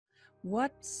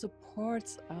what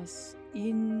supports us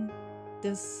in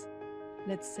this,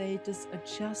 let's say, this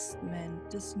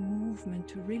adjustment, this movement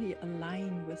to really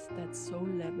align with that soul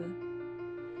level?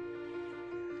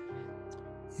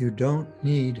 You don't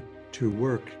need to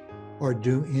work or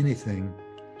do anything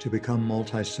to become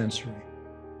multisensory.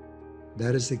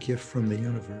 That is a gift from the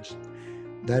universe.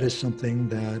 That is something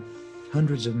that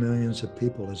hundreds of millions of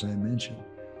people, as I mentioned,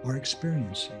 are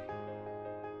experiencing.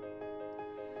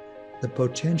 The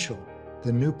potential,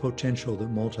 the new potential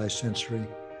that multisensory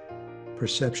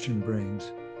perception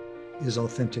brings is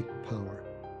authentic power,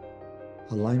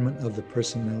 alignment of the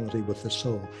personality with the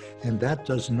soul. And that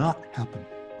does not happen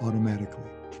automatically.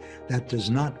 That does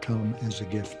not come as a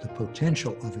gift. The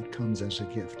potential of it comes as a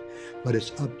gift, but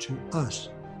it's up to us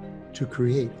to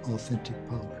create authentic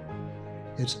power.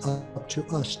 It's up to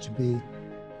us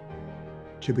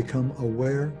to become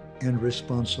aware and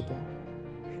responsible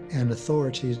and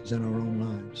authorities in our own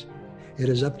lives. It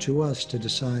is up to us to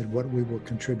decide what we will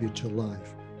contribute to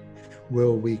life.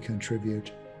 Will we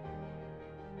contribute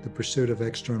the pursuit of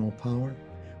external power,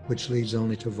 which leads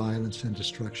only to violence and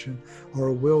destruction?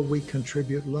 Or will we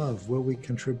contribute love? Will we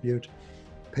contribute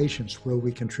patience? Will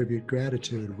we contribute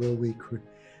gratitude? Will we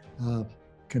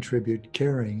contribute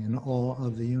caring and awe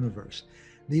of the universe?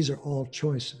 These are all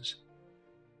choices.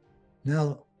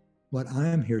 Now, what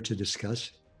I'm here to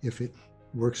discuss, if it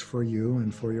works for you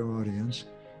and for your audience,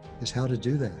 is how to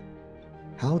do that.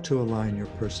 How to align your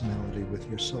personality with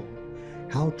your soul.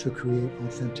 How to create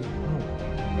authentic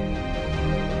power.